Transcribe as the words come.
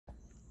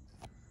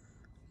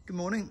Good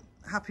morning.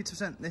 Happy to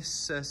present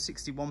this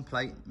 61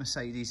 plate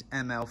Mercedes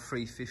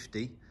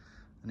ML350,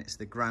 and it's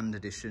the Grand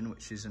Edition,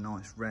 which is a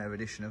nice rare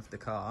edition of the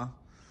car.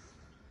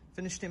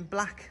 Finished in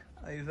black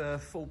over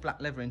full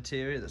black leather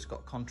interior that's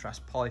got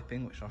contrast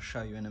piping, which I'll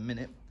show you in a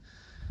minute.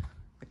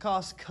 The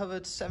car's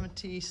covered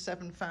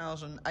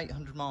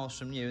 77,800 miles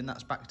from new, and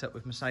that's backed up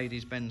with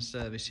Mercedes-Benz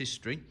service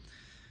history.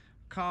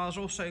 Car's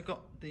also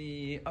got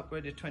the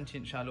upgraded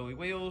 20-inch alloy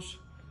wheels,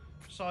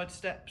 side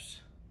steps,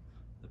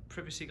 the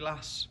privacy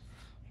glass.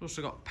 It's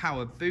also got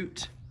power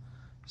boot,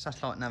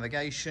 satellite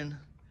navigation,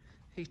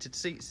 heated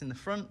seats in the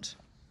front.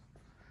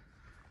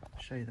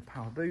 I'll show you the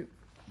power boot.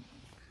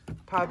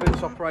 Power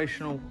boot's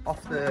operational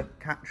off the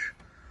catch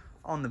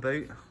on the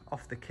boot,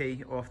 off the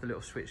key or off the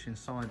little switch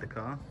inside the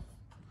car.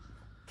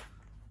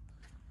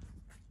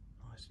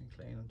 Nice and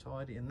clean and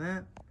tidy in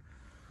there.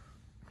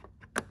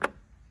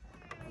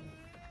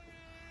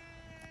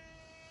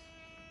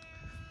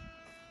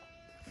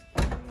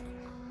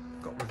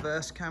 Got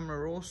reverse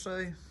camera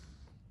also.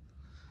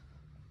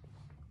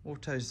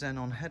 Auto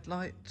xenon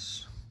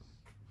headlights.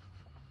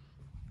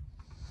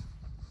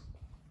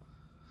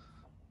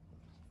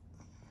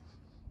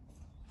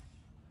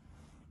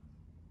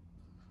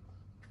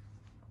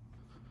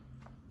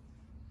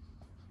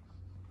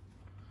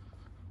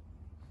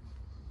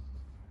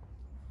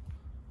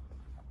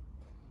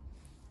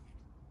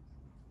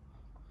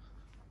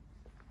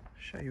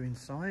 Show you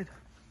inside.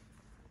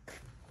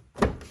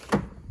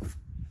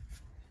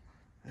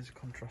 There's a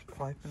contrast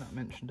piping that I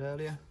mentioned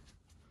earlier.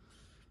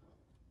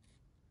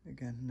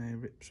 Again, no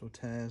rips or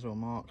tears or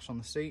marks on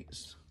the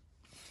seats.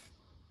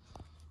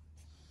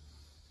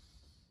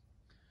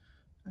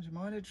 There's your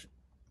mileage.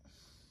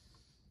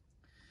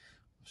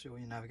 See all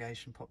your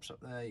navigation pops up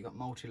there. You've got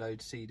multi-load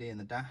CD in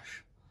the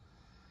dash.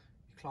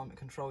 Your climate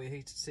control, your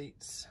heated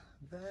seats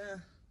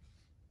there.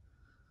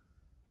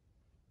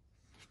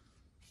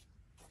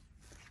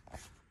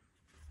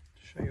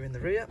 Show you in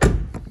the rear.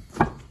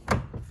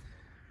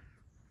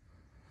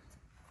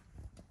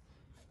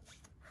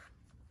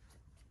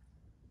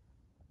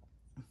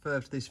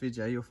 Further to this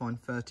video, you'll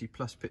find 30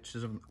 plus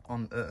pictures of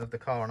the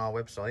car on our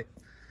website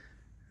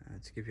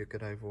to give you a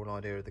good overall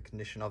idea of the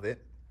condition of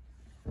it.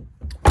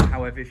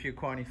 However, if you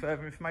require any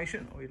further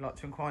information, or you'd like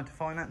to inquire into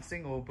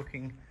financing or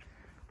booking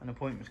an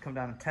appointment to come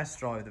down and test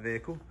drive the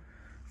vehicle,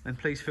 then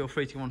please feel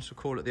free to give us a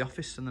call at the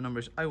office, and the number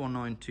is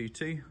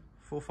 01922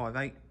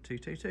 458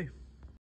 222.